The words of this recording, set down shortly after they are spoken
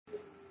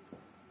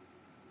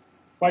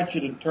invite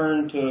you to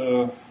turn to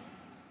the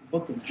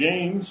book of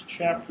James,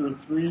 chapter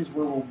 3 is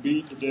where we'll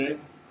be today.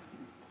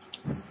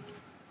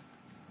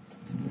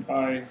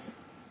 I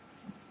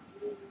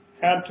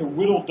had to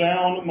whittle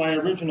down my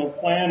original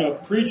plan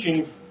of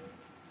preaching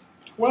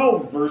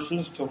 12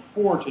 verses to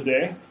 4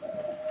 today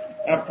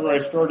after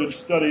I started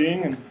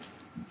studying, and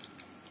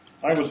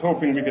I was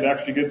hoping we could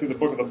actually get through the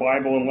book of the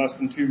Bible in less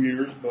than 2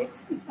 years, but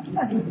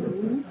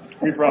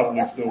we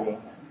probably still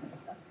will.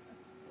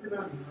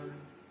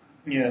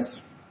 Yes.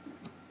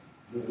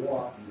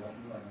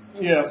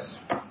 Yes.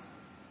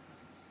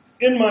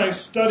 In my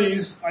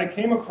studies, I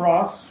came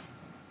across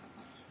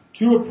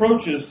two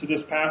approaches to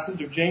this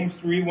passage of James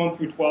 3, 1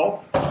 through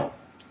 12.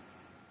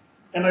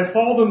 And I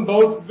saw them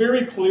both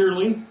very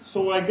clearly,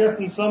 so I guess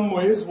in some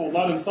ways, well,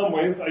 not in some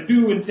ways, I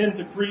do intend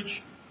to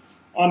preach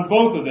on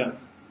both of them,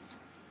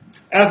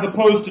 as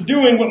opposed to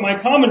doing what my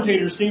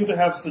commentators seem to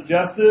have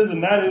suggested,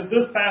 and that is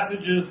this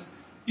passage is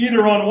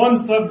either on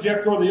one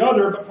subject or the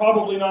other, but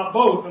probably not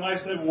both. And I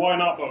said, well, why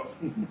not both?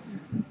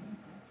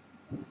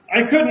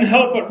 I couldn't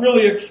help but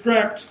really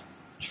extract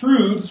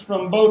truths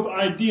from both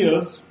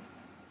ideas.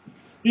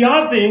 The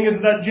odd thing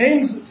is that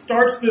James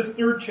starts this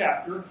third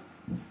chapter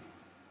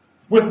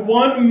with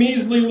one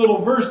measly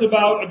little verse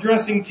about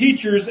addressing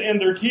teachers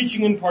and their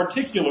teaching in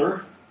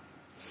particular,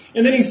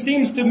 and then he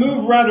seems to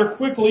move rather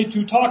quickly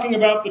to talking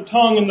about the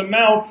tongue and the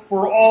mouth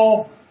for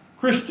all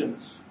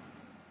Christians.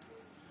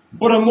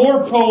 But a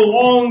more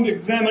prolonged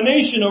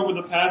examination over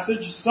the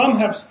passage, some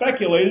have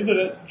speculated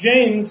that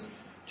James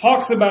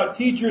talks about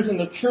teachers in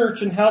the church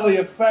and how they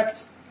affect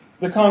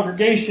the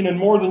congregation in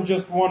more than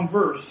just one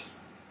verse.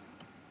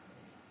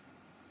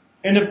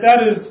 And if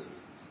that is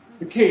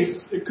the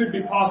case, it could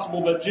be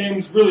possible that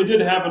James really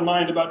did have in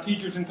mind about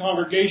teachers and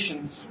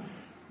congregations,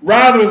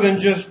 rather than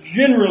just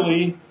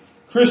generally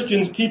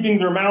Christians keeping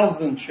their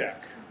mouths in check.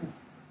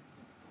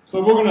 So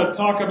we're going to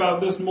talk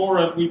about this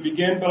more as we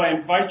begin, but I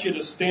invite you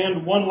to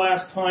stand one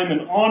last time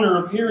in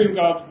honor of hearing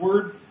God's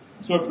Word.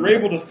 So if you're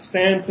able to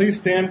stand, please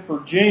stand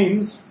for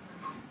James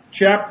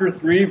chapter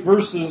 3,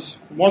 verses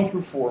 1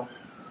 through 4.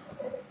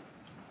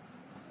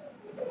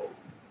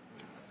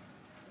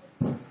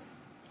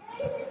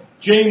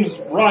 James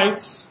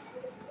writes,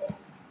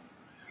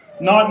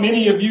 "Not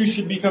many of you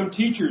should become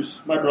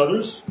teachers, my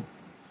brothers,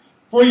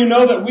 for you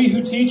know that we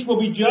who teach will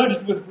be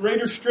judged with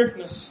greater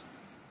strictness.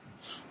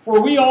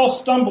 For we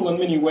all stumble in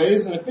many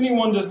ways, and if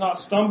anyone does not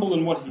stumble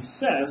in what he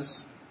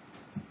says,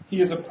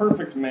 he is a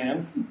perfect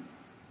man,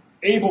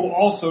 able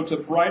also to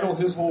bridle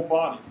his whole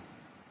body.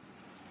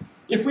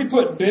 If we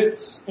put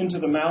bits into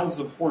the mouths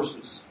of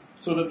horses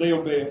so that they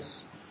obey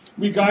us,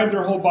 we guide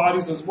their whole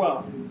bodies as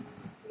well.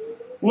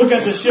 Look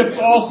at the ships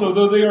also,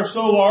 though they are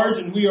so large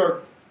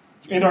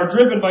and are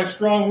driven by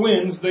strong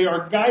winds, they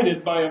are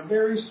guided by a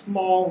very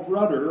small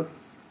rudder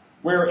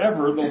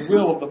wherever the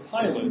will of the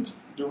pilot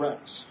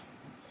directs."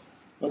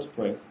 Let's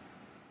pray.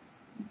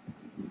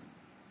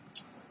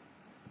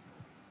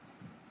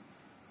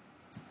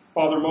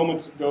 Father,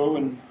 moments ago,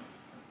 and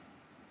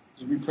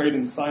as we prayed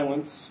in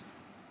silence,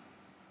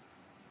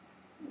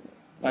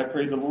 I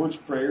prayed the Lord's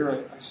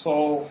Prayer. I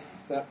saw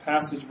that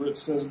passage where it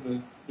says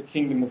the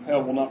kingdom of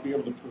hell will not be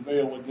able to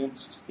prevail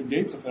against, the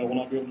gates of hell will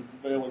not be able to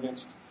prevail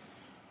against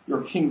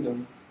your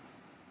kingdom.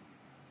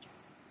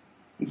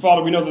 And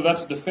Father, we know that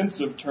that's a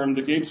defensive term.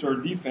 The gates are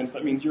a defense.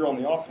 That means you're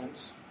on the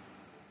offense.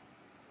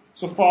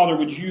 So Father,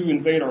 would you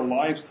invade our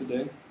lives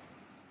today?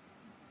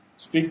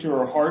 Speak to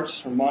our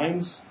hearts, our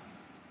minds.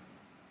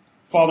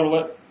 Father,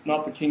 let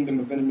not the kingdom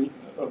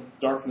of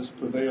darkness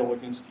prevail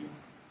against you,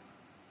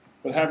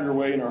 but have your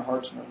way in our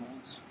hearts and our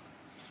minds.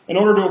 In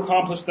order to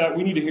accomplish that,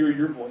 we need to hear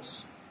your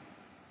voice.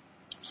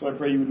 So I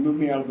pray you would move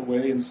me out of the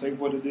way and say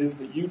what it is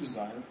that you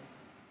desire.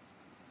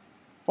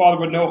 Father,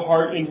 would no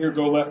heart in here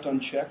go left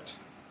unchecked?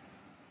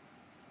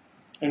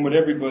 And would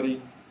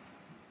everybody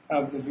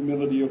have the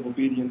humility of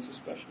obedience,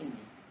 especially me?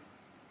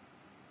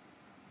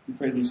 We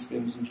pray these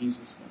things in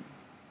Jesus' name.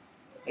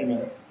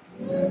 Amen.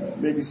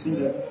 You may be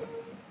seated.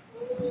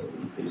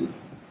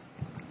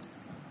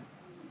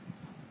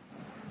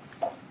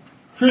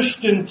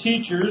 Christian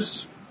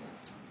teachers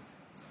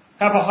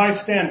have a high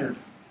standard.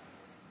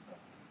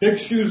 Big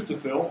shoes to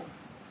fill.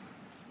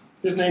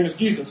 His name is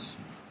Jesus.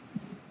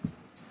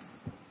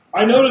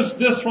 I noticed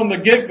this from the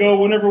get-go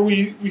whenever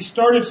we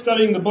started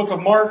studying the book of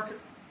Mark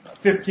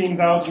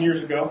 15,000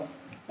 years ago.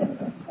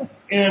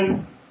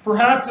 And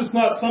perhaps it's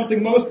not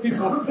something most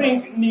people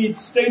think needs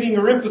stating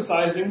or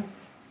emphasizing,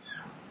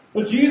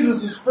 but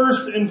Jesus is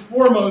first and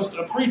foremost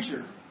a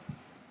preacher.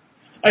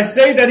 I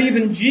say that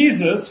even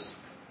Jesus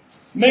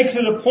makes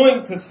it a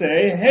point to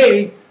say,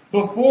 hey,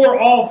 before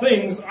all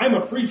things, I'm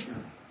a preacher.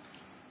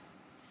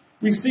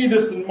 We see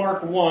this in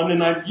Mark 1,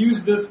 and I've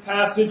used this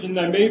passage, and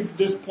I made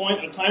this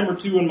point a time or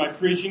two in my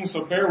preaching,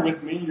 so bear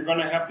with me. You're going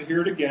to have to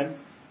hear it again.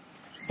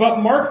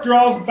 But Mark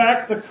draws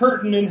back the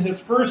curtain in his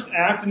first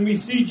act, and we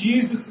see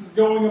Jesus is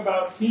going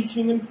about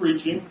teaching and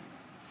preaching.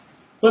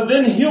 But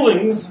then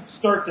healings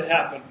start to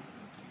happen.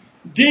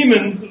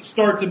 Demons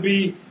start to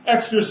be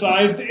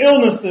exorcised.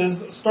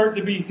 Illnesses start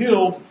to be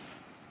healed.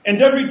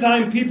 And every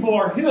time people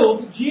are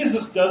healed,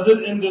 Jesus does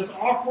it in this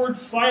awkward,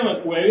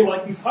 silent way,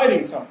 like he's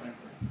hiding something.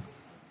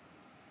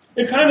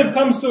 It kind of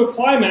comes to a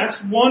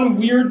climax one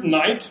weird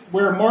night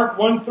where Mark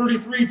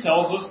 1:33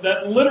 tells us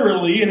that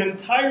literally an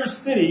entire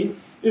city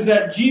is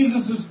at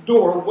Jesus'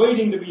 door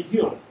waiting to be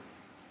healed.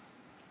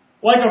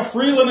 Like a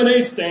free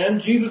lemonade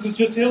stand, Jesus is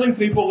just healing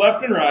people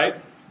left and right.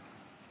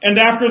 And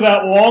after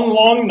that long,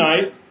 long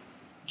night,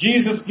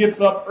 Jesus gets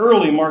up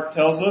early, Mark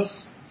tells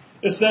us.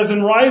 It says,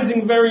 and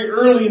rising very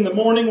early in the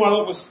morning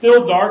while it was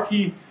still dark,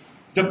 he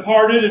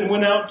departed and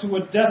went out to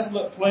a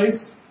desolate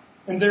place,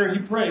 and there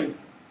he prayed.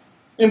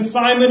 And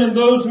Simon and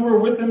those who were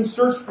with him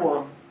searched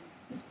for him.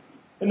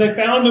 And they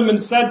found him and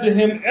said to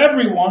him,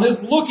 everyone is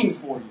looking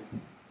for you.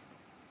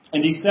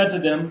 And he said to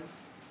them,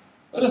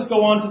 let us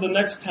go on to the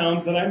next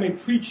towns that I may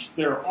preach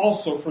there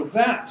also, for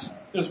that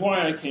is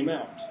why I came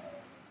out.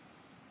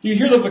 Do you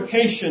hear the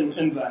vocation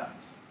in that?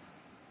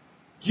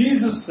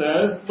 Jesus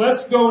says,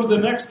 let's go to the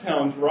next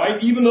towns,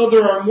 right? Even though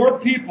there are more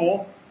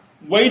people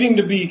waiting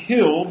to be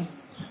healed.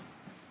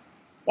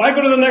 Why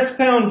go to the next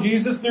town,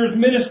 Jesus? There's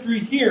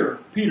ministry here,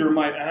 Peter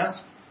might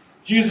ask.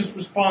 Jesus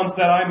responds,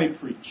 that I may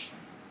preach.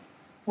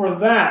 For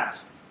that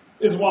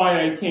is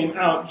why I came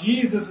out.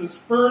 Jesus is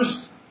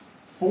first,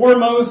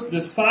 foremost,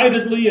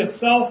 decidedly a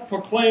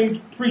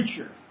self-proclaimed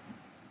preacher.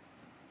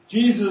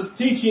 Jesus'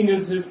 teaching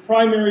is his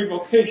primary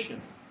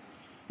vocation.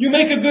 You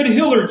make a good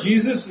healer,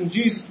 Jesus. And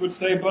Jesus would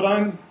say, but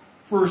I'm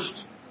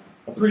first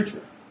a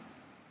preacher.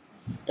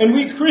 And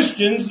we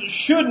Christians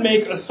should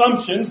make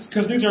assumptions,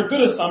 because these are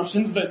good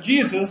assumptions, that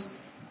Jesus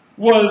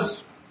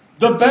was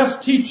the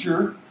best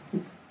teacher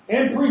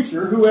and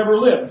preacher who ever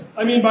lived.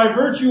 I mean, by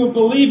virtue of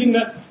believing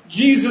that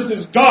Jesus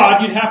is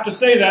God, you'd have to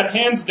say that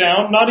hands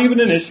down, not even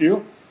an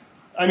issue.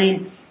 I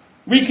mean,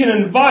 we can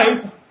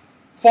invite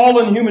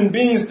fallen human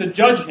beings to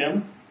judge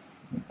him.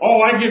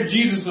 Oh, I give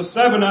Jesus a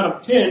 7 out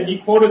of 10.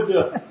 He quoted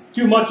the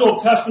too much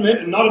Old Testament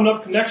and not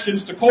enough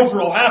connections to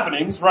cultural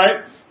happenings,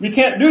 right? We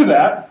can't do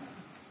that.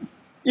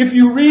 If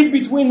you read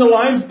between the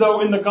lines,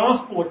 though, in the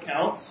gospel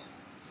accounts,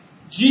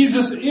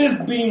 Jesus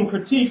is being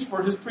critiqued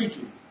for his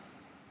preaching.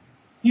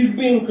 He's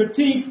being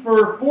critiqued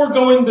for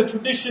foregoing the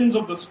traditions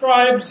of the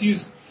scribes.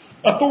 He's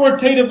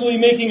authoritatively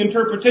making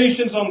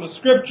interpretations on the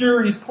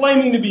scripture. He's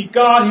claiming to be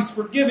God. He's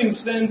forgiving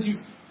sins.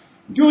 He's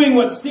doing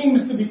what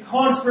seems to be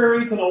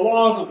contrary to the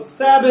laws of the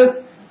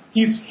Sabbath.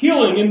 He's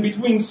healing in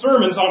between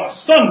sermons on a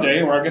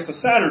Sunday, or I guess a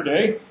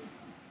Saturday.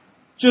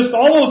 It's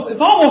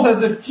almost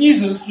as if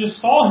Jesus just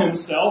saw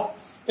himself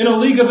in a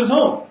league of his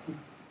own.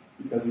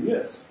 Because he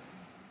is.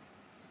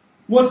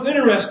 What's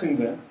interesting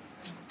then,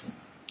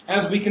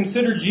 as we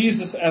consider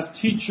Jesus as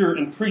teacher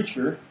and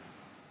preacher,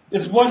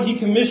 is what he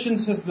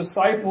commissions his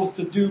disciples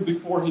to do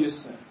before he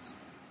ascends.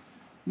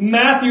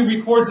 Matthew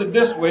records it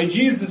this way.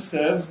 Jesus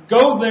says,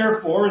 go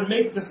therefore and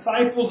make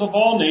disciples of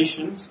all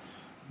nations,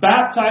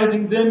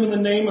 baptizing them in the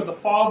name of the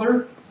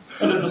Father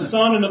and of the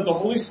Son and of the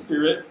Holy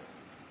Spirit,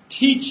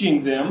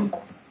 teaching them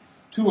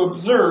to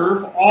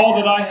observe all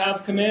that I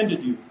have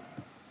commanded you.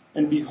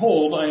 And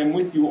behold, I am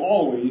with you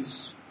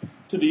always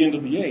to the end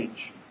of the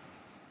age.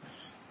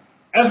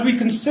 As we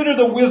consider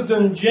the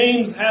wisdom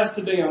James has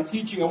today on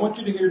teaching, I want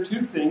you to hear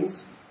two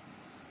things.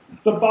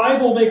 The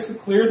Bible makes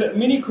it clear that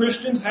many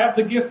Christians have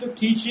the gift of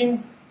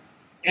teaching,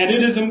 and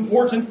it is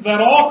important that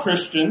all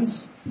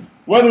Christians,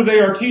 whether they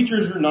are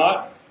teachers or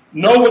not,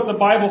 know what the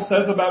Bible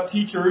says about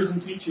teachers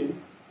and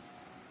teaching.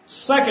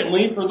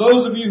 Secondly, for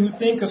those of you who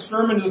think a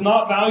sermon is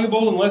not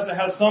valuable unless it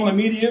has some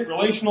immediate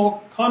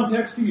relational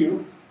context to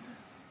you,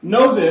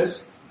 know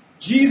this: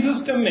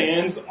 Jesus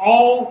commands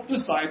all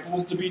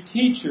disciples to be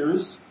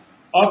teachers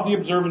of the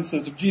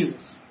observances of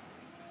Jesus.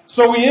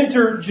 So we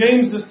enter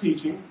James's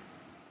teaching,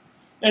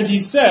 and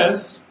he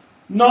says,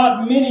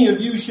 not many of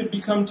you should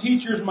become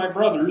teachers, my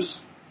brothers,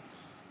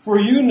 for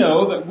you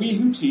know that we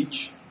who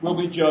teach will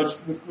be judged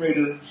with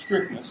greater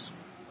strictness.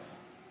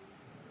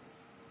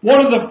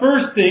 One of the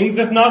first things,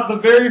 if not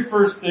the very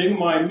first thing,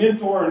 my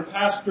mentor and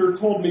pastor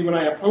told me when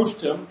I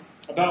approached him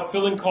about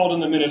feeling called in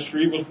the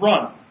ministry was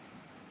run.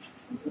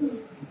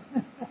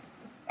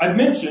 I've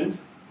mentioned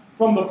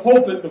from the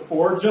pulpit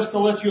before, just to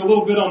let you a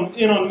little bit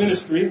in on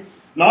ministry,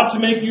 not to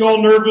make you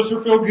all nervous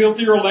or feel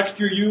guilty or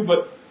lecture you,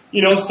 but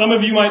some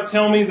of you might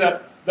tell me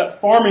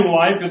that farming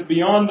life is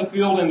beyond the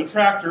field and the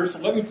tractor, so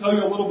let me tell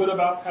you a little bit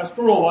about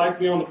pastoral life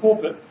beyond the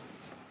pulpit.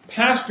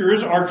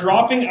 Pastors are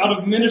dropping out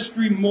of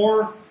ministry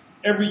more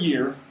every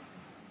year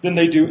than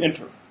they do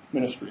enter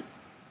ministry.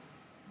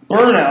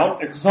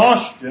 Burnout,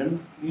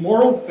 exhaustion,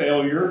 moral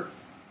failure,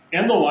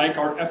 and the like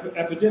are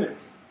epidemic.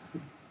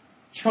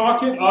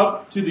 Chalk it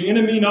up to the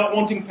enemy not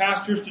wanting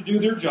pastors to do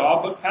their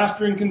job, but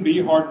pastoring can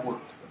be hard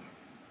work.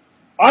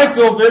 I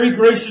feel very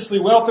graciously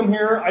welcome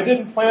here. I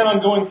didn't plan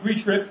on going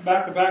 3 trips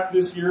back to back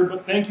this year,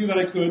 but thank you that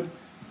I could.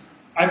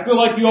 I feel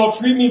like you all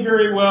treat me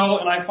very well,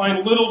 and I find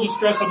little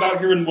distress about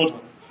here in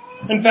Woodland.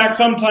 In fact,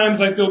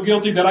 sometimes I feel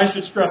guilty that I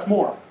should stress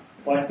more.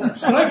 Like,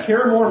 should I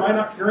care more? Am I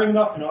not caring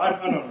enough?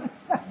 I don't know.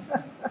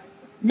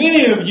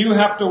 Many of you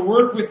have to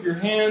work with your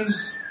hands,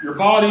 your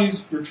bodies,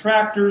 your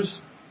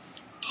tractors.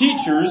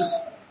 Teachers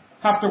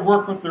have to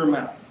work with their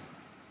mouth.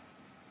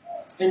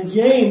 And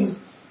James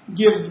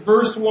gives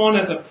verse 1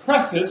 as a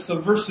preface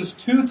of verses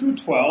 2 through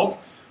 12,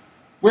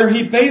 where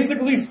he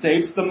basically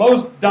states the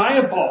most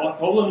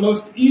diabolical and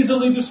most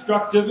easily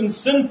destructive and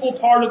sinful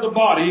part of the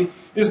body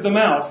is the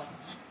mouth,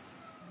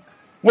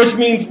 which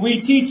means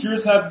we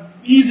teachers have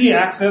easy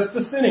access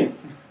to sinning.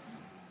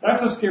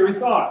 That's a scary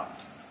thought.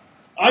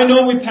 I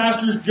know we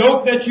pastors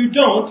joke that you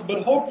don't,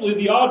 but hopefully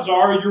the odds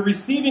are you're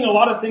receiving a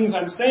lot of things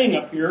I'm saying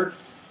up here.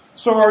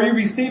 So are you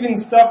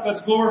receiving stuff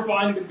that's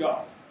glorifying to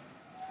God?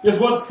 Is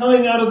what's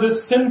coming out of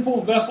this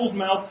sinful vessel's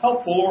mouth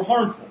helpful or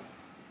harmful?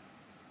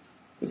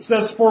 It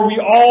says, for we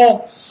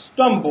all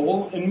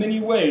stumble in many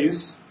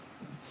ways,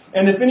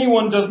 and if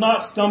anyone does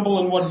not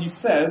stumble in what he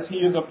says, he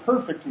is a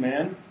perfect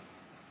man,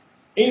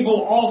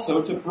 able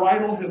also to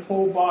bridle his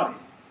whole body.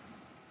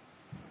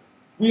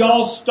 We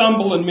all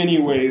stumble in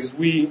many ways.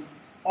 We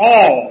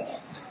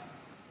all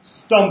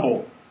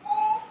stumble.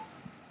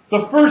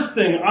 The first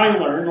thing I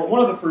learned, or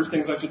one of the first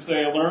things I should say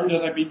I learned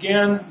as I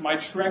began my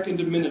trek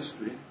into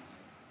ministry,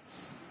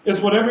 is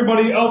what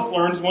everybody else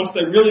learns once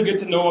they really get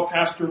to know a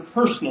pastor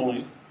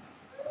personally,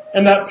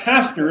 and that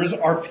pastors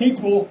are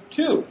people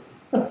too.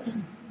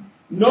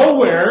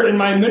 Nowhere in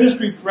my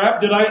ministry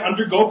prep did I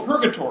undergo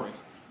purgatory,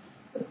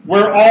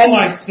 where all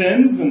my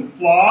sins and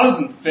flaws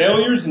and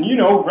failures and,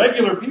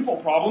 regular people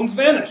problems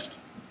vanished.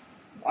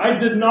 I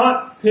did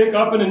not pick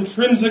up an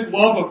intrinsic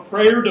love of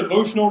prayer,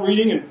 devotional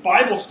reading, and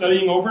Bible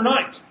studying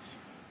overnight.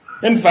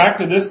 In fact,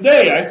 to this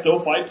day, I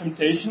still fight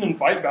temptation and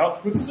fight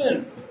bouts with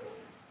sin.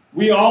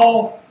 We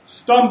all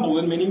stumble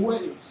in many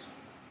ways.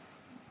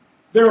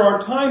 There are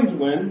times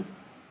when,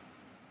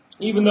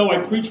 even though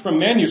I preach from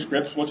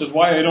manuscripts, which is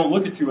why I don't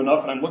look at you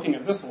enough and I'm looking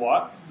at this a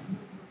lot,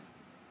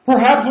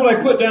 perhaps what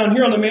I put down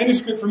here on the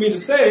manuscript for me to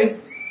say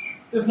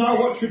is not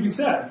what should be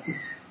said.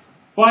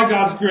 By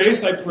God's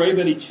grace, I pray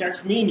that He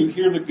checks me and you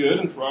hear the good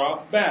and throw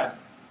out the bad.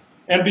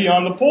 And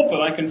beyond the pulpit,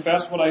 I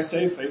confess what I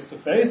say face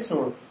to face,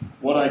 or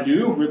what I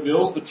do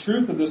reveals the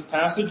truth of this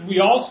passage. We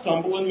all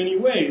stumble in many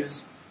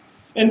ways.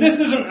 And this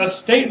isn't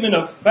a statement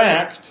of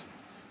fact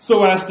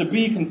so as to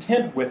be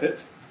content with it,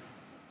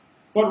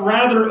 but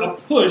rather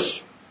a push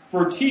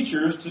for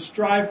teachers to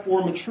strive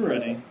for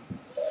maturity.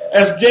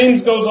 As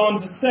James goes on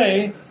to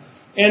say,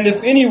 and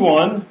if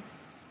anyone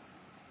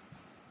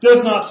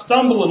does not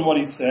stumble in what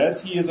he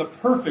says, he is a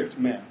perfect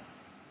man.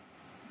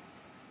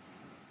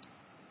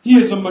 He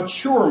is a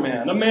mature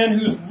man, a man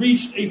who's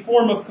reached a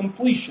form of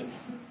completion.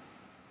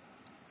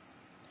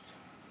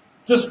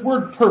 This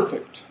word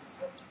perfect,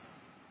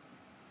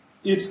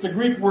 it's the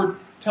Greek word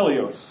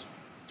teleos.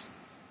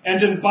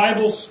 And in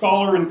Bible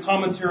scholar and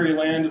commentary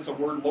land, it's a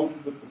word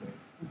loaded with debate.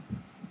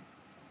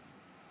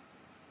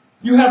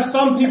 You have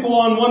some people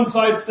on one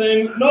side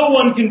saying, no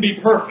one can be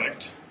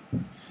perfect.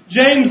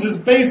 James is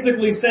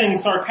basically saying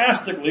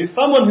sarcastically,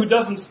 someone who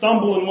doesn't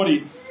stumble in what he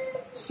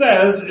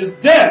says is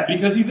dead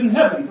because he's in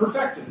heaven,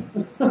 perfected.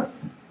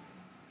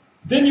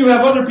 Then you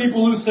have other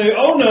people who say,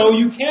 oh no,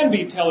 you can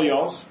be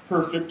teleos,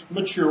 perfect,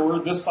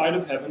 mature, this side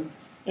of heaven,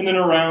 and then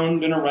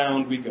around and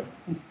around we go.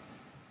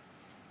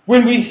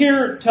 When we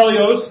hear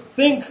teleos,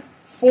 think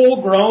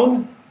full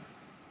grown,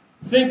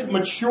 think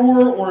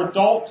mature or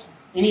adult.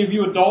 Any of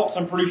you adults,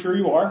 I'm pretty sure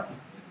you are.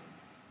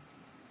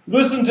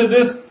 Listen to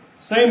this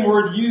same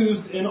word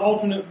used in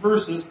alternate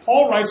verses.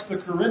 Paul writes to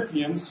the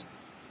Corinthians,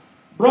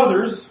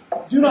 brothers,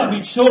 do not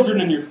be children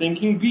in your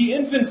thinking. Be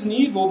infants in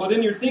evil, but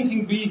in your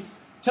thinking be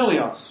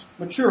teleos,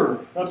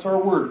 mature. That's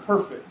our word,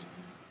 perfect.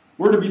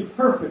 We're to be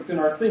perfect in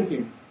our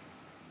thinking.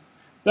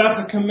 That's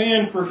a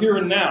command for here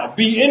and now.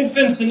 Be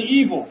infants in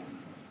evil.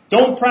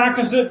 Don't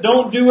practice it,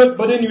 don't do it,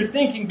 but in your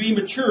thinking be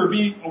mature.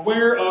 Be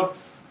aware of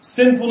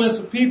sinfulness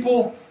of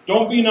people.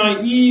 Don't be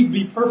naive.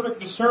 Be perfect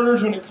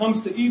discerners when it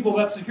comes to evil.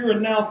 That's a here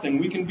and now thing.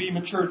 We can be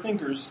mature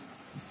thinkers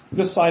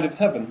this side of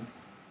heaven.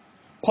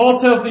 Paul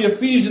tells the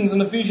Ephesians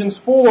in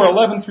Ephesians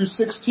 4:11 through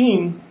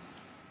 16,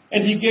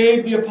 and he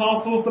gave the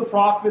apostles, the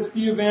prophets,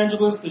 the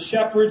evangelists, the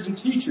shepherds, and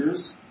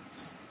teachers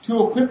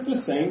to equip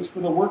the saints for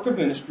the work of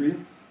ministry,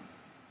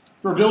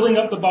 for building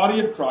up the body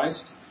of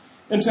Christ,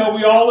 until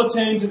we all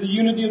attain to the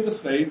unity of the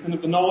faith and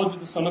of the knowledge of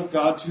the Son of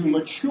God, to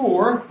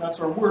mature, that's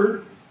our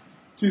word,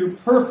 to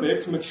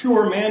perfect,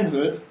 mature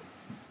manhood,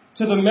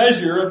 to the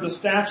measure of the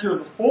stature of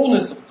the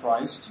fullness of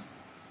Christ,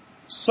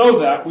 so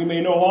that we may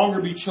no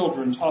longer be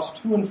children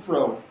tossed to and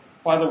fro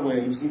by the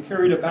waves and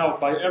carried about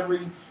by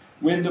every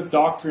wind of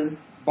doctrine,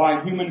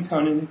 by human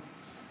cunning,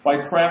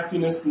 by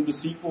craftiness and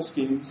deceitful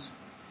schemes.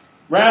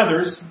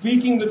 Rather,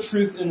 speaking the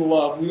truth in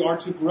love, we are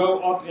to grow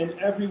up in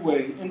every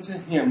way into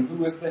Him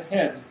who is the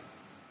head,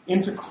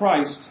 into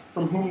Christ,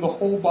 from whom the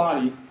whole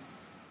body,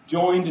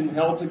 joined and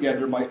held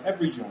together by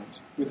every joint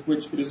with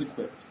which it is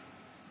equipped.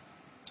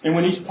 And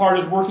when each part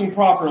is working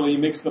properly, it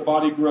makes the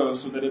body grow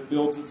so that it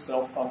builds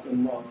itself up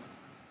in love.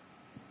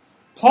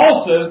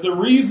 Paul says the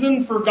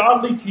reason for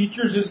godly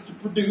teachers is to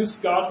produce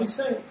godly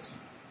saints.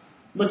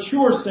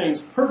 Mature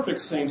saints,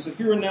 perfect saints, a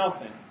here and now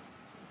thing.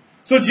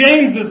 So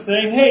James is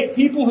saying, hey,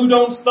 people who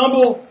don't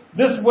stumble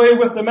this way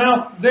with the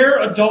mouth,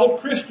 they're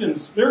adult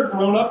Christians. They're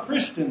grown-up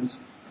Christians.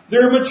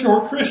 They're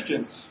mature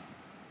Christians.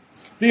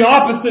 The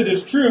opposite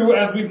is true.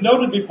 As we've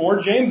noted before,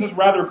 James is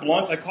rather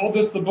blunt. I call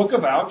this the book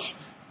of ouch.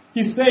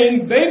 He's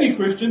saying baby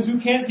Christians who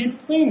can't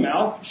keep a clean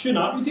mouth should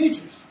not be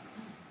teachers.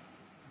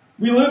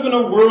 We live in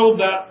a world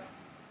that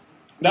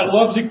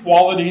loves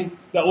equality,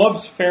 that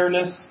loves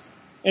fairness,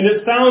 and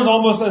it sounds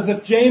almost as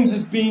if James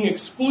is being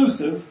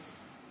exclusive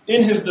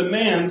in his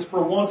demands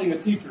for wanting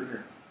a teacher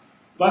here.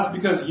 That's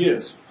because he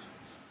is.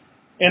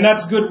 And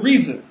that's good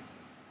reason.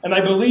 And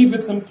I believe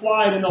it's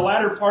implied in the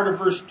latter part of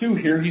verse 2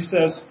 here. He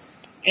says,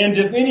 "And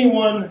if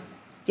anyone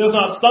does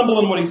not stumble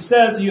in what he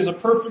says, he is a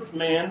perfect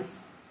man,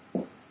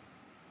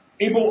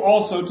 able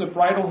also to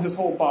bridle his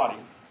whole body."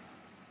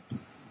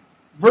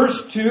 Verse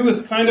 2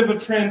 is kind of a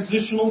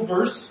transitional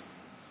verse,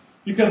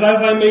 because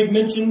as I made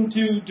mention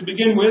to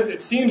begin with,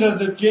 it seems as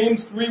if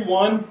James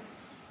 3:1,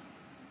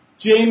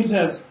 James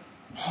has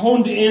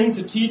honed in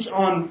to teach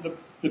on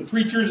the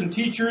preachers and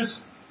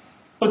teachers,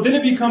 but then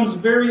it becomes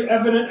very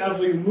evident as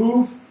we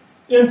move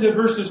into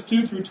verses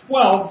 2 through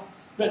 12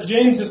 that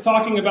James is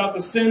talking about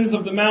the sins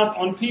of the mouth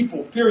on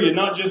people, period,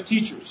 not just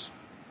teachers.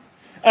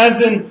 As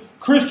in,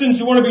 Christians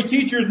who want to be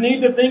teachers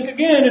need to think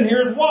again, and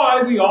here's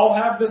why we all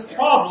have this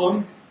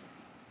problem.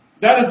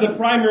 That is the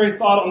primary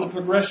thought on the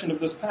progression of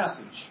this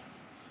passage.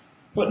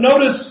 But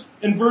notice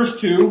in verse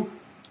 2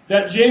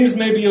 that James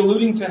may be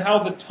alluding to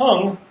how the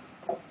tongue,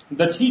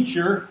 the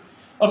teacher,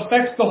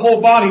 affects the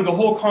whole body, the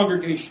whole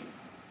congregation.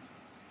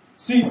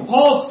 See,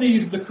 Paul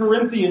sees the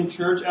Corinthian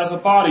church as a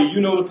body.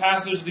 You know the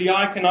passage, "The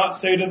eye cannot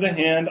say to the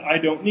hand, I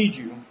don't need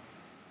you."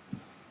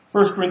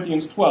 1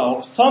 Corinthians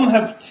 12. Some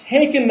have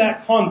taken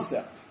that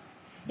concept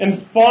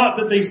and thought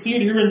that they see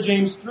it here in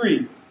James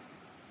 3.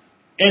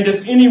 "And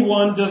if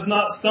anyone does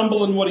not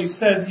stumble in what he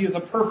says, he is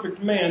a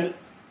perfect man,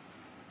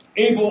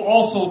 able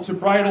also to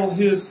bridle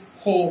his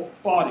whole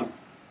body."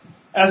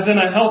 As in,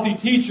 a healthy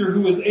teacher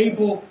who is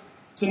able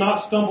to not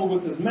stumble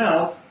with his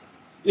mouth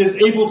is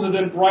able to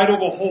then bridle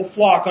the whole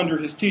flock under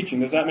his teaching.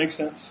 Does that make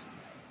sense?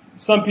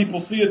 Some people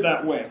see it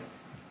that way.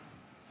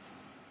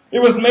 It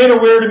was made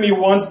aware to me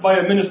once by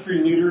a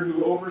ministry leader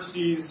who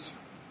oversees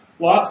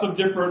lots of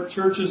different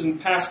churches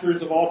and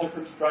pastors of all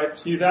different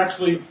stripes. He's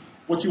actually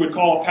what you would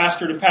call a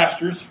pastor to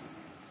pastors.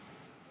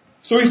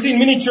 So he's seen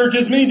many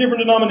churches, many different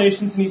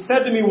denominations, and he said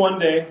to me one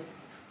day,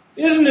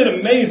 "Isn't it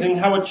amazing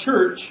how a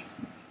church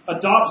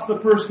adopts the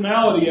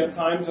personality at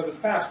times of his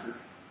pastor?"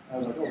 I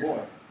was like, oh boy.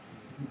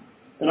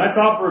 And I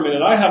thought for a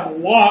minute, I have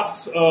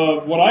lots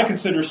of what I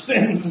consider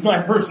sins in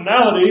my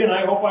personality, and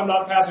I hope I'm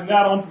not passing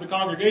that on to the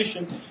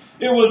congregation.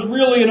 It was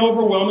really an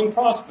overwhelming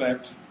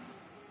prospect.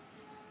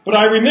 But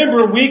I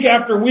remember week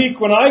after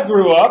week when I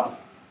grew up,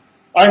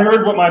 I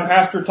heard what my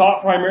pastor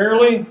taught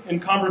primarily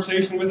in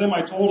conversation with him.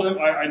 I told him,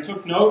 I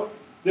took note.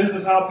 This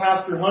is how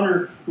Pastor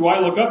Hunter, who I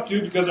look up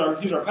to because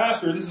he's our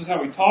pastor, this is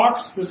how he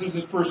talks. This is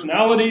his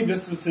personality.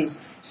 This is his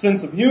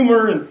sense of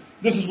humor. And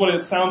this is what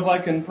it sounds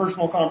like in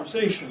personal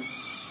conversation.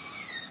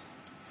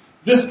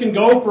 This can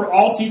go for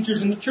all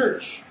teachers in the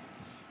church.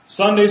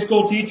 Sunday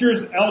school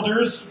teachers,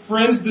 elders,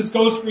 friends, this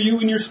goes for you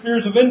in your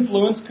spheres of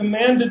influence,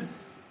 commanded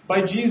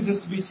by Jesus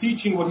to be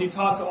teaching what he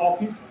taught to all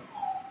people.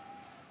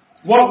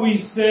 What we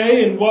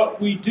say and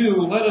what we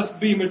do, let us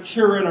be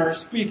mature in our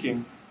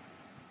speaking.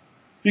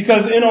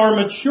 Because in our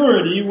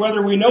maturity,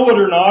 whether we know it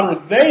or not,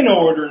 or they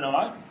know it or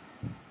not,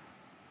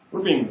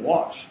 we're being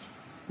watched.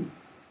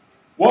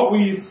 What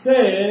we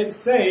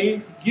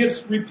say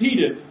gets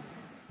repeated.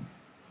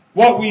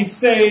 What we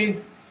say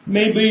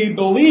may be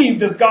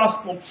believed as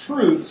gospel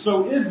truth,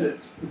 so is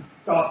it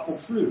gospel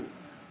truth.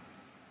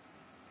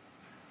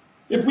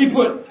 If we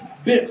put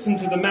bits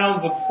into the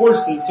mouths of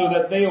horses so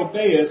that they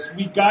obey us,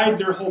 we guide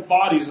their whole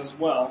bodies as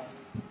well.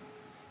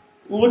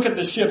 Look at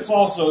the ships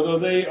also, though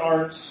they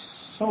are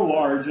so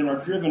large and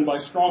are driven by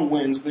strong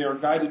winds, they are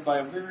guided by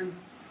a very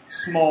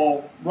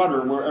small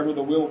rudder wherever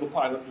the will of the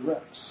pilot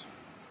directs.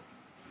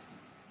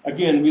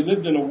 Again, we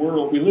live in a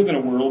world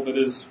that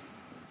is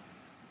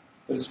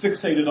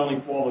fixated on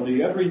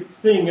equality.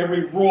 Everything,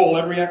 every role,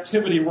 every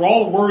activity, we're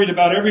all worried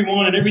about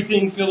everyone and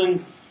everything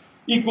feeling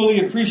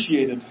equally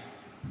appreciated.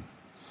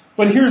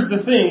 But here's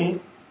the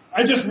thing.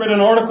 I just read an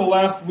article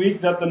last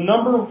week that the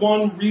number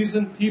one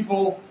reason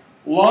people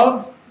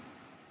love,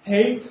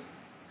 hate,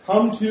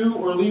 come to,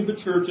 or leave the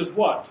church is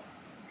what?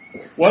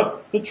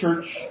 What the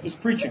church is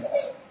preaching.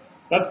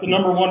 That's the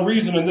number one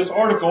reason in this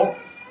article.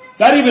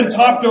 That even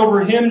topped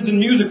over hymns and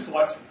music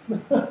selection.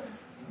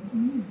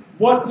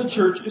 What the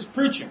church is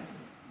preaching.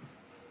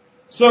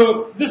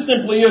 So this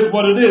simply is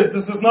what it is.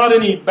 This is not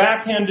any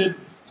backhanded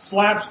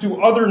slaps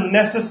to other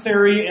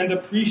necessary and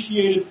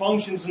appreciated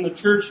functions in the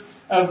church,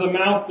 as the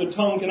mouth, the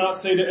tongue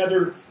cannot say to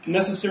other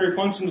necessary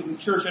functions in the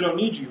church, I don't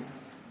need you.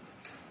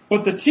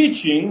 But the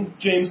teaching,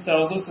 James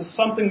tells us, is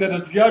something that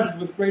is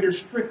judged with greater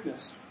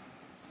strictness.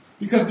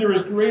 Because there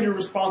is greater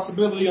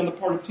responsibility on the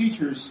part of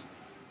teachers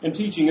in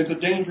teaching. It's a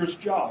dangerous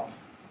job.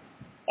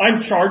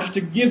 I'm charged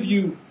to give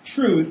you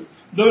truth.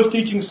 Those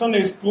teaching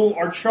Sunday school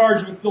are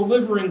charged with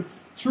delivering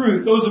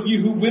truth. Those of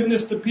you who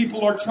witness to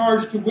people are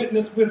charged to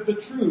witness with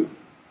the truth.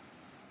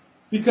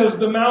 Because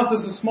the mouth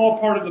is a small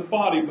part of the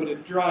body, but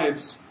it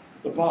drives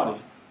the body.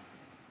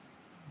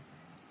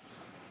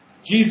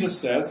 Jesus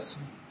says,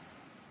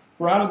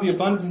 "For out of the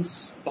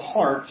abundance of the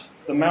heart,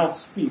 the mouth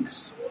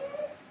speaks."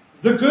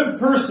 The good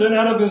person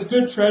out of his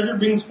good treasure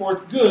brings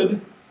forth good,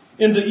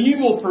 and the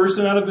evil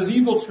person out of his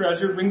evil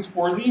treasure brings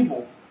forth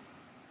evil.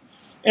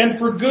 And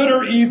for good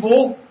or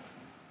evil,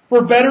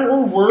 for better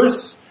or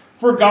worse,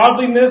 for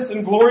godliness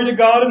and glory to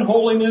God and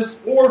holiness,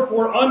 or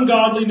for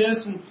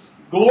ungodliness and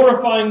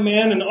glorifying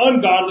man and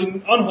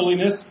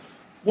unholiness,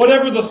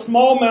 whatever the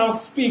small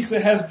mouth speaks,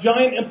 it has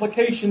giant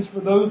implications for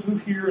those who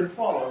hear and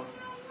follow.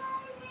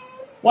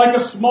 Like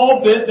a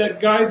small bit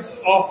that guides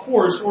a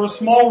horse, or a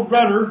small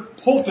rudder,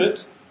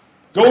 pulpit,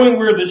 going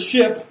where the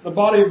ship, the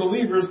body of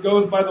believers,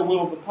 goes by the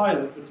will of the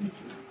pilot, the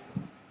teacher.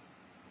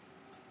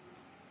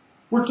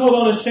 We're told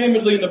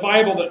unashamedly in the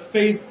Bible that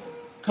faith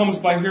comes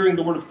by hearing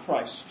the word of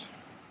Christ.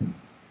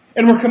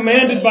 And we're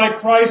commanded by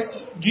Christ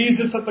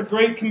Jesus at the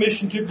Great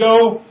Commission to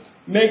go,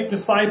 make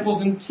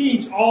disciples, and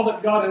teach all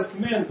that God has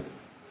commanded.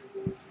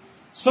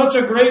 Such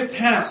a great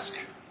task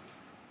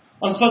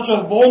on such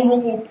a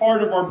vulnerable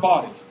part of our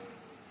body.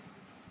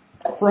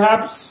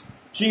 Perhaps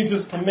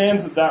Jesus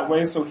commands it that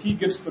way so He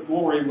gets the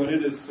glory when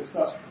it is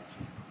successful.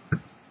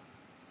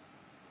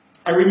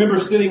 I remember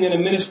sitting in a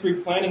ministry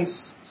planning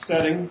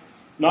setting,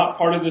 not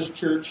part of this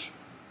church,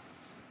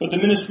 but the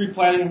ministry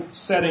planning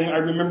setting. I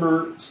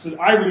remember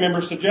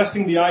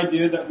suggesting the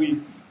idea that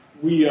we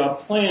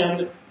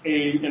plan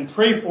and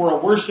pray for a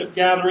worship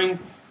gathering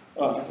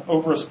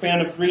over a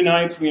span of 3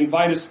 nights. We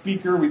invite a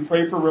speaker. We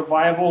pray for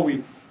revival.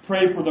 We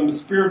pray for the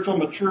spiritual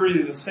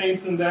maturity of the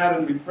saints in that,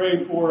 and we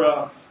pray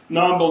for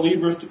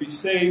non-believers to be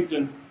saved.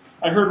 And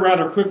I heard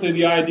rather quickly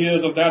the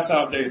ideas of that's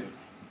outdated,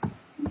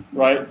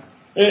 right?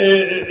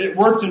 It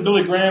worked in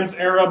Billy Graham's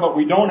era, but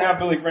we don't have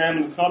Billy Graham,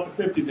 and it's not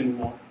the 50s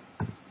anymore.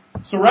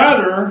 So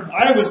rather,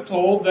 I was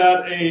told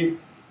that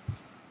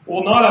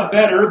not a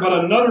better, but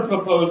another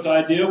proposed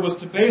idea was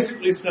to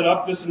basically set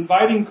up this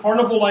inviting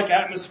carnival-like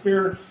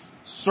atmosphere,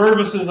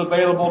 services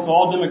available to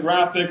all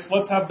demographics.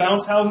 Let's have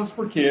bounce houses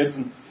for kids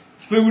and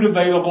food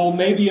available,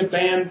 maybe a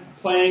band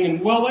playing,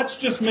 and let's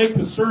just make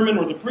the sermon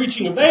or the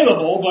preaching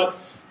available, but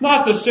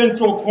not the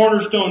central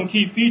cornerstone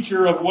key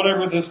feature of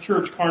whatever this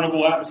church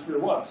carnival atmosphere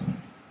was.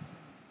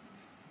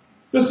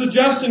 The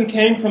suggestion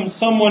came from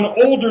someone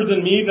older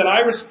than me that I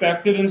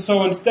respected, and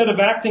so instead of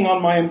acting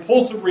on my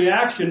impulsive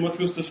reaction, which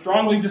was to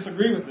strongly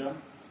disagree with them,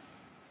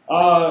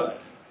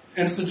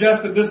 and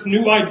suggest that this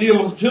new idea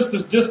was just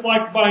as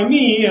disliked by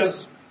me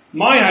as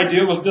my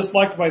idea was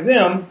disliked by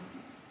them,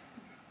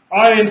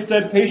 I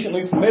instead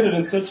patiently submitted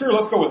and said, sure,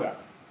 let's go with that.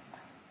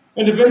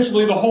 And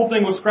eventually the whole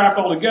thing was scrapped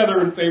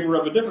altogether in favor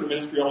of a different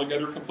ministry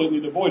altogether, completely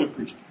devoid of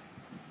preaching.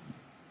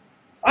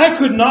 I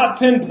could not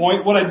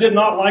pinpoint what I did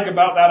not like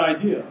about that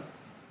idea,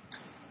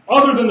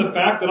 other than the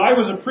fact that I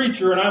was a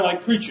preacher and I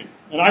like preaching.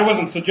 And I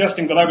wasn't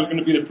suggesting that I was going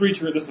to be the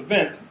preacher at this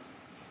event.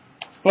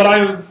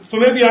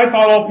 So maybe I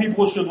thought all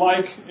people should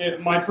like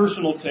my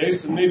personal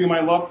taste, and maybe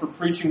my love for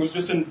preaching was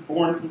just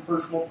born from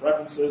personal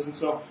preferences, and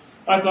so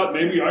I thought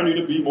maybe I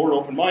need to be more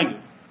open-minded.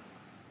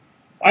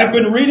 I've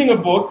been reading a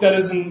book that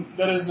is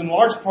in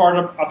large part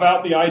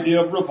about the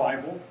idea of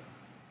revival.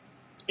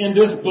 In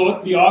this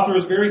book, the author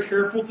is very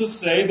careful to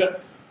say that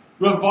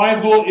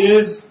revival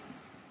is,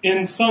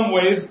 in some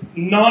ways,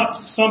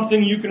 not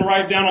something you can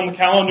write down on the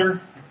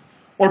calendar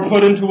or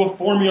put into a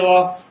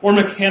formula or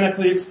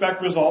mechanically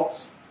expect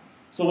results.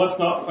 So let's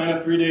not plan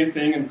a 3-day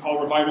thing and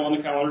call revival on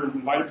the calendar and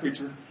invite a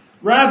preacher.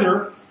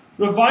 Rather,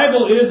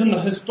 revival is, in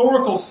the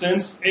historical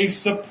sense, a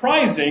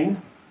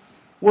surprising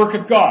work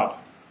of God.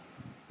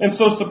 And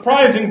so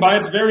surprising, by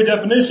its very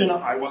definition,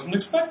 I wasn't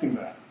expecting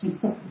that.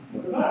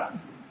 Look at that.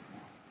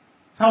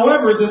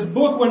 However, this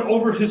book went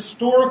over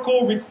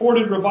historical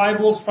recorded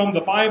revivals from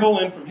the Bible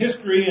and from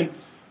history, and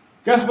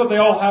guess what they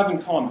all have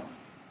in common?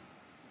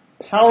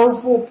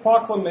 Powerful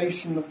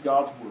proclamation of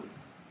God's Word.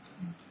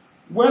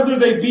 Whether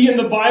they be in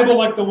the Bible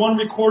like the one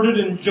recorded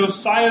in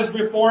Josiah's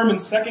reform in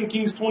 2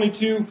 Kings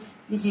 22,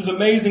 this is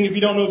amazing if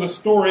you don't know the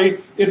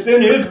story. It's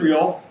in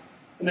Israel,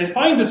 and they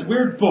find this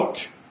weird book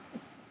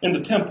in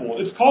the temple.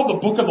 It's called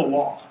the Book of the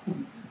Law.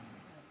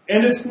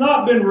 And it's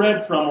not been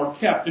read from or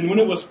kept. And when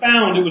it was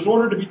found, it was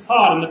ordered to be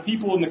taught, and the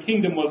people in the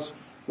kingdom was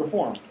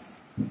reformed.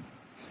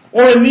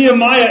 Or in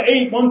Nehemiah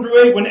 8,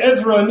 1-8, when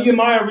Ezra and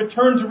Nehemiah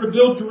returned to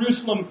rebuild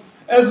Jerusalem,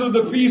 Ezra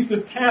the priest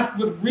is tasked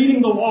with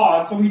reading the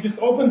law, so he just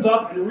opens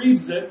up and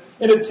reads it,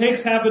 and it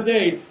takes half a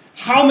day.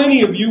 How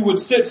many of you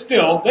would sit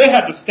still? They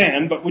had to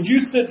stand, but would you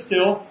sit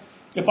still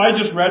if I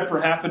just read for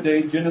half a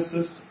day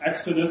Genesis,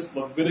 Exodus,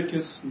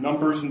 Leviticus,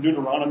 Numbers, and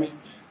Deuteronomy?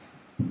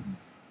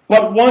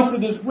 But once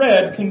it is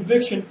read,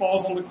 conviction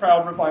falls on the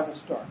crowd, revival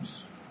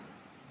starts.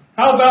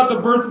 How about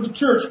the birth of the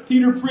church?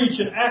 Peter preached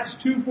in Acts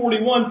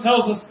 2:41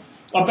 tells us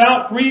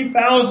about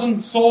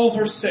 3,000 souls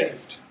are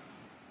saved.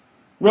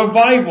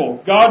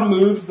 Revival. God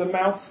moves, the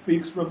mouth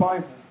speaks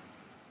revival.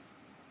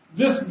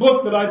 This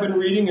book that I've been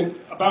reading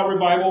about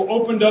revival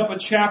opened up a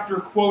chapter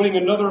quoting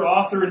another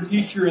author and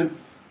teacher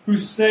who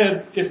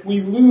said, if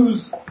we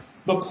lose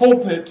the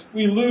pulpit,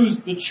 we lose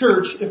the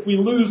church. If we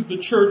lose the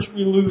church,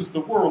 we lose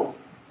the world.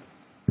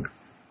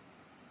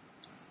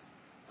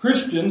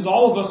 Christians,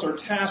 all of us are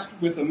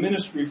tasked with a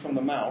ministry from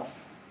the mouth.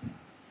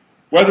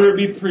 Whether it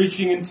be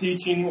preaching and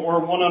teaching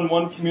or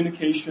one-on-one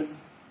communication,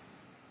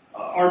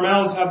 our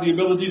mouths have the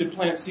ability to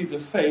plant seeds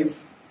of faith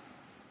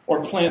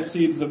or plant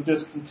seeds of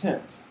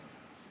discontent,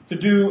 to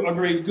do a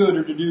great good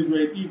or to do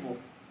great evil.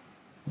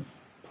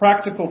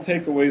 Practical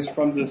takeaways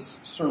from this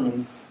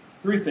sermon.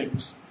 3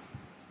 things.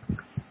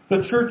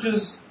 The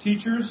church's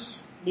teachers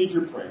need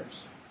your prayers.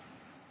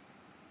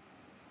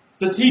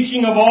 The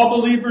teaching of all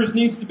believers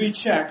needs to be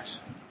checked.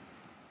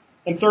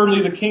 And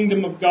thirdly, the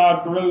kingdom of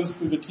God grows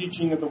through the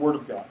teaching of the Word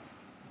of God.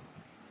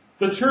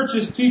 The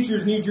church's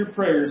teachers need your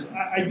prayers.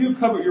 I do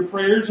covet your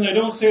prayers, and I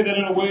don't say that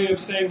in a way of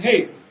saying,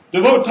 hey,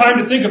 devote time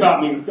to think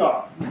about me with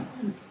God.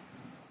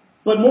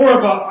 But more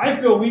of a,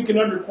 I feel weak and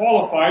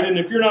underqualified, and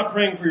if you're not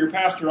praying for your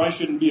pastor, I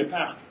shouldn't be a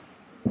pastor.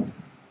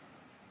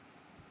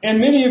 And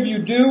many of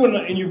you do,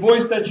 and you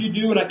voice that you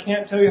do, and I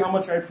can't tell you how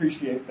much I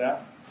appreciate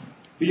that.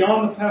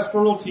 Beyond the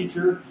pastoral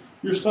teacher,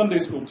 your Sunday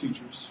school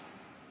teachers,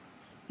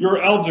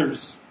 your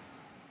elders,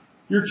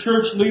 your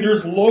church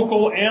leaders,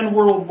 local and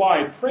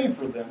worldwide, pray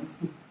for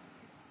them.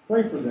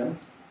 Pray for them.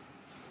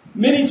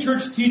 Many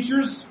church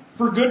teachers,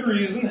 for good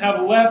reason,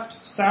 have left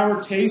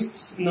sour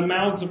tastes in the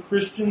mouths of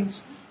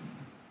Christians.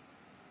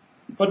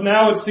 But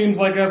now it seems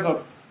like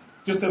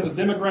just as a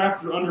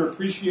demographic, they're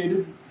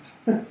underappreciated.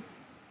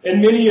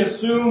 And many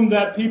assume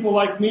that people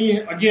like me,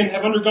 again,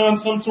 have undergone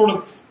some sort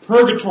of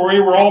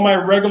purgatory where all my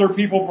regular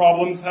people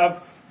problems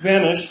have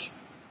vanished.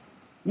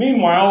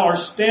 Meanwhile, our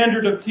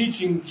standard of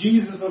teaching,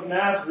 Jesus of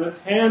Nazareth,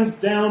 hands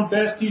down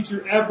best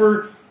teacher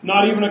ever,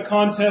 not even a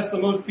contest, the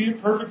most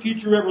perfect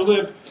teacher ever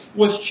lived,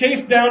 was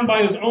chased down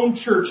by his own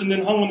church and then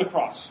hung on the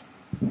cross.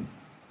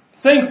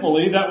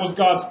 Thankfully, that was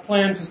God's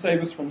plan to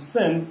save us from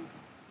sin.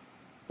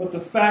 But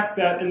the fact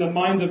that in the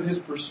minds of his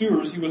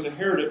pursuers he was a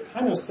heretic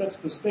kind of sets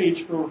the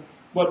stage for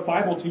what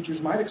Bible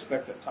teachers might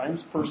expect at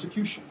times,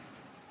 persecution.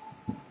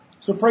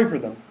 So pray for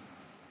them.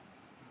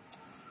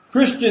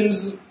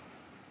 Christians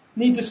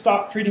need to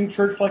stop treating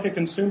church like a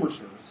consumer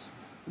service.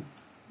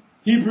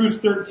 Hebrews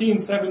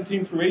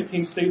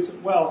 13:17-18 states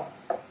it well.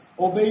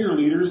 Obey your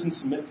leaders and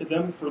submit to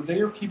them, for they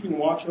are keeping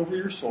watch over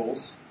your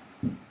souls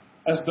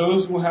as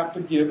those who have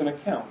to give an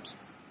account.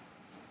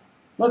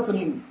 Let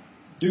them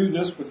do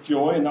this with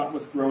joy and not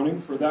with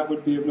groaning, for that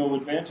would be of no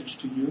advantage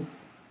to you.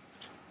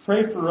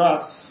 Pray for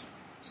us,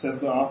 says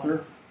the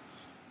author,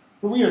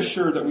 for we are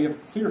sure that we have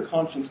a clear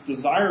conscience,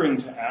 desiring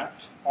to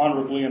act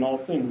honorably in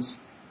all things.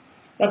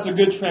 That's a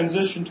good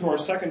transition to our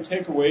second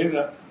takeaway,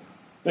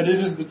 that it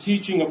is the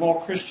teaching of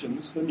all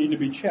Christians that need to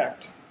be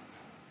checked.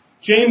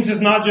 James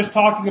is not just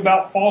talking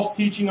about false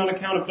teaching on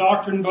account of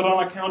doctrine, but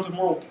on account of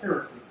moral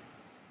character.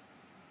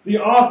 The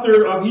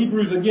author of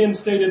Hebrews again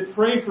stated,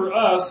 pray for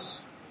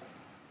us,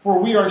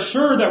 for we are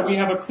sure that we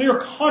have a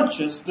clear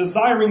conscience,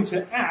 desiring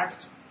to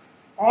act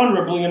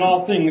honorably in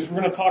all things. We're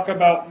going to talk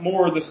about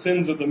more of the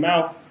sins of the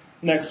mouth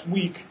next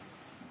week.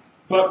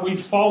 But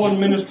we fallen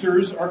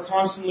ministers are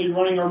constantly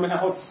running our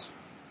mouths.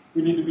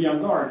 We need to be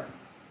on guard.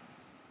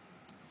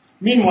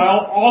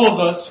 Meanwhile, all of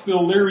us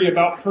feel leery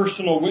about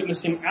personal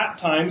witnessing at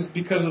times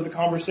because of the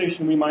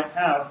conversation we might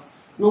have.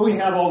 Will we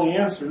have all the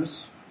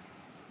answers?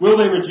 Will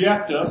they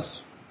reject us?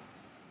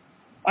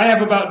 I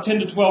have about 10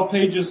 to 12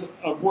 pages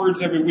of words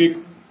every week,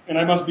 and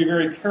I must be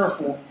very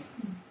careful.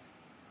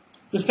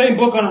 The same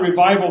book on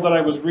revival that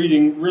I was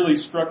reading really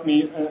struck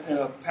me,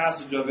 a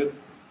passage of it,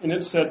 and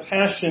it said,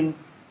 passion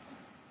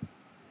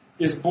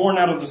is born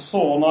out of the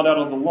soul, not out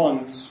of the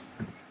lungs.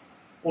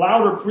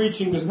 Louder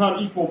preaching does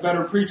not equal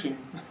better preaching.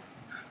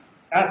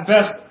 At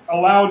best, a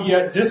loud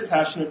yet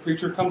dispassionate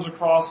preacher comes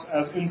across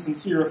as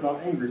insincere, if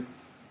not angry.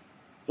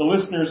 The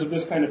listeners of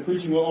this kind of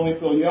preaching will only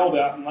feel yelled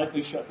at and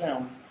likely shut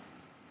down.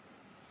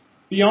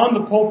 Beyond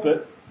the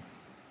pulpit,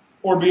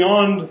 or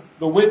beyond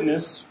the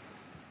witness,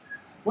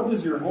 what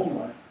does your home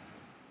life,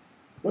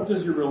 what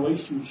does your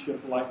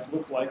relationship life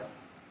look like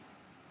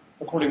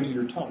according to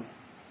your tongue?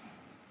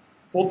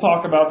 We'll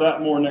talk about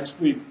that more next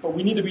week. But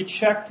we need to be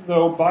checked,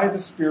 though, by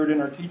the Spirit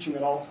in our teaching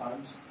at all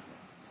times.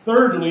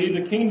 Thirdly,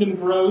 the kingdom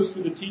grows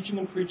through the teaching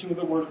and preaching of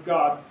the Word of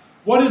God.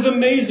 What is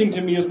amazing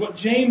to me is what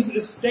James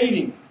is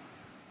stating.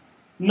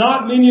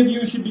 Not many of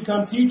you should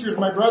become teachers,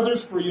 my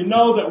brothers, for you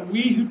know that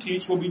we who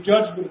teach will be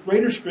judged with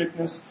greater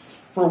strictness,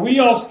 for we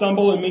all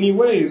stumble in many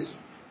ways.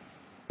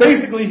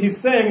 Basically,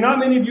 he's saying not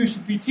many of you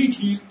should be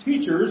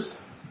teachers,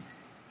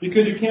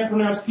 because you can't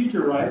pronounce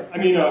teacher right.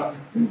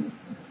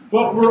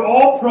 But we're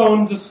all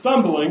prone to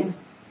stumbling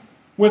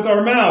with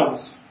our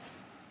mouths.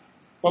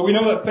 But we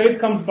know that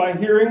faith comes by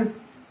hearing.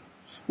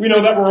 We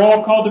know that we're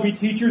all called to be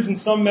teachers in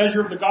some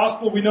measure of the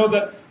gospel. We know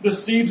that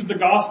the seeds of the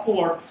gospel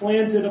are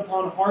planted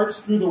upon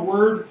hearts through the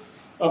word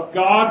of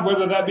God,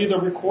 whether that be the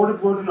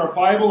recorded word in our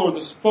Bible or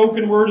the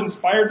spoken word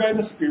inspired by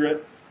the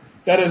Spirit,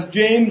 that as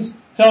James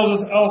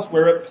tells us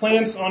elsewhere, it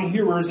plants on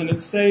hearers and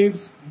it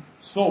saves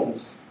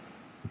souls.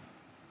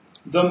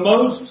 The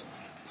most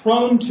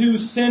prone to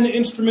sin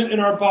instrument in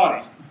our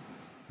body,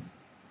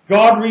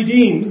 God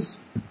redeems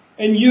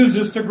and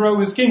uses to grow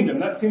His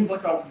kingdom. That seems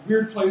like a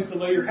weird place to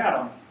lay your hat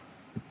on.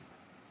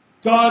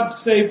 God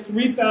saved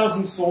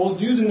 3,000 souls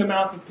using the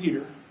mouth of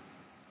Peter.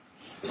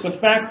 The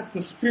fact that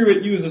the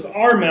Spirit uses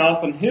our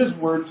mouth and His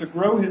word to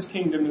grow His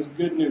kingdom is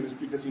good news,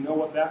 because you know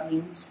what that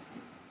means?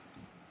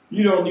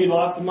 You don't need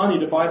lots of money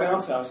to buy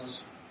bounce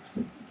houses,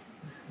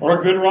 or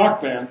a good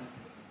rock band,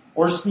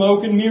 or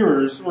smoke and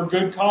mirrors, or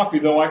good coffee,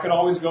 though I could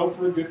always go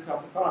for a good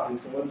cup of coffee,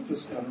 so let's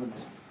just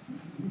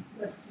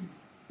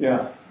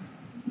Yeah.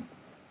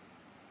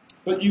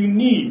 But you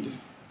need,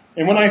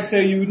 and when I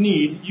say you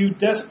need, you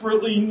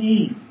desperately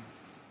need,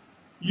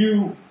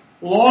 you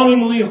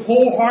longingly,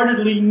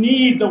 wholeheartedly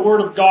need the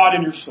Word of God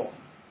in your soul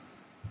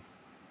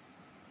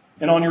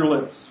and on your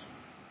lips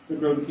to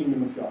grow the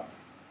kingdom of God.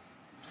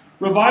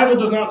 Revival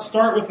does not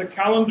start with a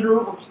calendar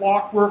or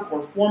clockwork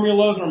or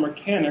formulas or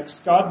mechanics.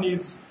 God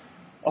needs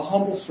a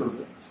humble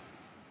servant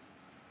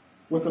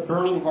with a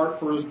burning heart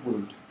for His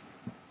Word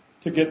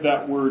to get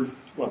that Word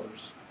to others.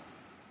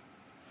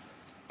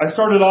 I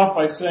started off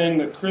by saying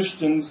that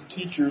Christians,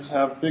 teachers,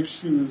 have big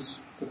shoes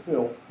to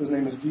fill. His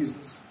name is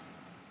Jesus.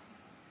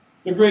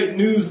 The great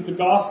news of the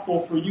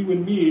gospel for you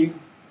and me,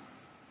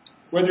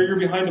 whether you're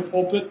behind a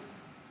pulpit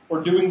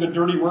or doing the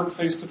dirty work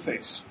face to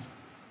face,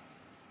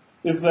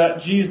 is that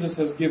Jesus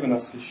has given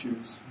us His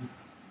shoes.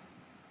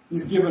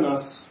 He's given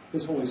us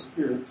His Holy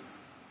Spirit.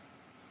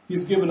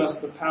 He's given us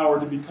the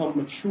power to become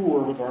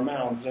mature with our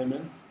mouths.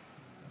 Amen?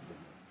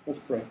 Let's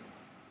pray.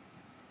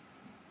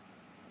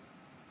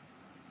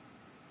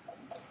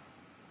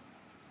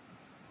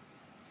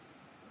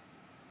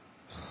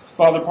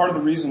 Father, part of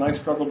the reason I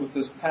struggled with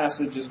this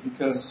passage is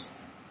because,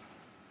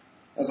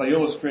 as I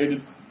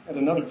illustrated at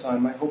another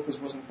time, I hope this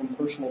wasn't from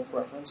personal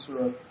preference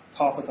or a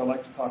topic I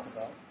like to talk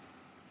about,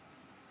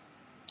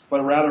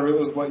 but rather it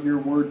was what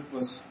your word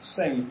was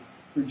saying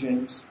through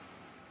James.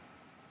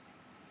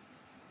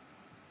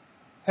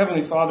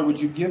 Heavenly Father, would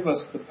you give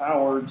us the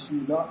power to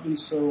not be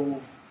so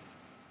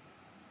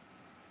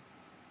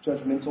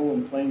judgmental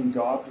and playing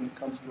God when it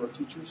comes to our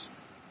teachers,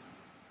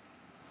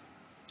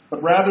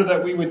 but rather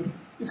that we would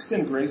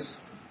extend grace.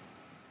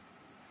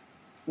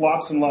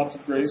 Lots and lots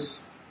of grace.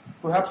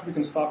 Perhaps we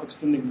can stop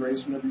extending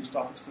grace whenever you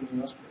stop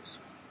extending us grace.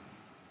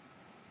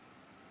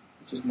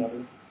 Which is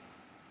never.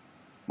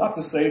 Not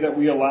to say that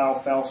we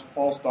allow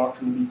false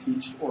doctrine to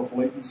be taught or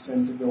blatant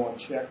sin to go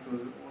unchecked or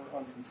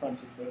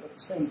unconfronted, but at the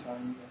same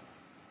time,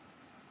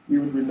 we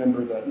would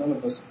remember that none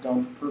of us have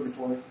gone to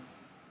purgatory.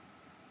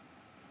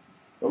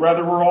 But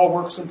rather, we're all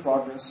works in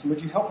progress. And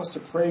would you help us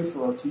to pray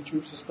for our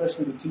teachers,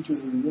 especially the teachers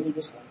we really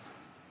dislike?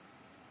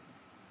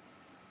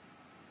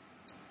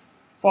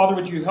 Father,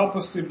 would you help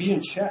us to be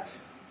in check,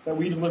 that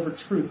we deliver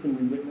truth when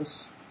we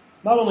witness?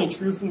 Not only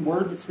truth in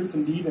word, but truth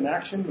in deed and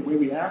action, the way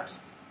we act.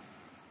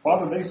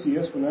 Father, they see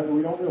us whenever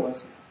we don't realize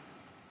it.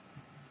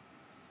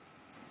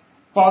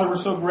 Father,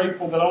 we're so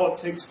grateful that all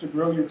it takes to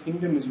grow your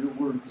kingdom is your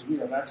word, because we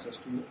have access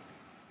to it.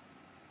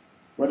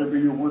 Whether it be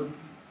your word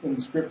in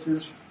the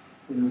Scriptures,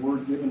 or your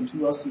word given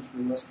to us and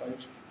through us by your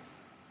Spirit.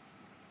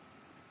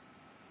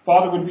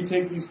 Father, would we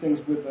take these things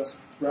with us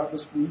throughout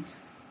this week?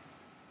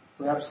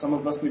 Perhaps some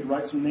of us need to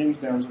write some names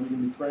down so we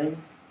can be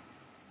praying.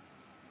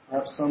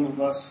 Perhaps some of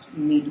us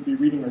need to be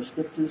reading our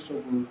Scriptures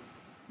so we're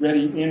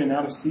ready in and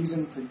out of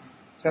season to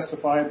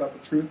testify about the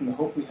truth and the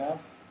hope we have.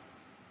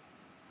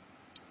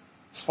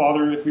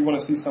 Father, if we want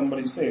to see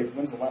somebody saved,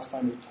 when's the last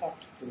time we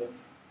talked to them?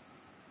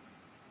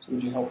 So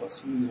would you help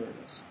us in these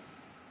areas?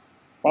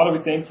 Father,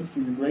 we thank you for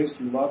your grace,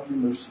 your love, your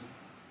mercy,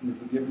 and your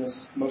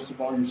forgiveness. Most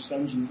of all, your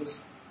Son,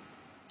 Jesus.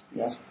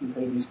 We ask and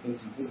pray these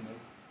things in His name.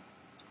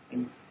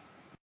 Amen.